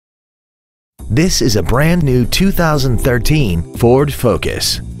This is a brand new 2013 Ford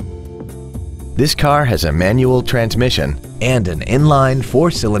Focus. This car has a manual transmission and an inline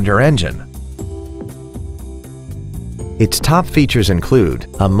 4-cylinder engine. Its top features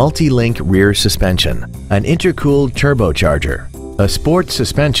include a multi-link rear suspension, an intercooled turbocharger, a sports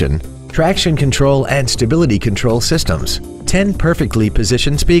suspension, traction control and stability control systems, 10 perfectly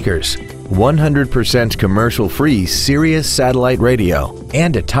positioned speakers, 100% commercial-free Sirius satellite radio,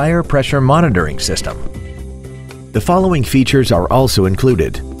 and a tire pressure monitoring system. The following features are also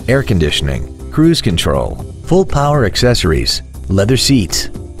included: air conditioning, cruise control, full power accessories, leather seats,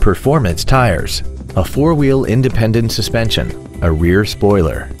 performance tires, a 4-wheel independent suspension, a rear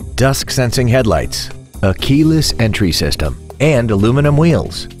spoiler, dusk sensing headlights, a keyless entry system, and aluminum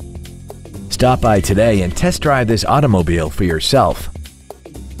wheels. Stop by today and test drive this automobile for yourself.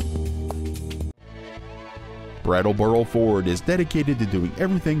 Brattleboro Ford is dedicated to doing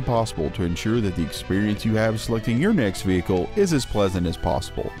everything possible to ensure that the experience you have selecting your next vehicle is as pleasant as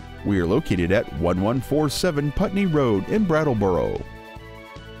possible. We are located at 1147 Putney Road in Brattleboro.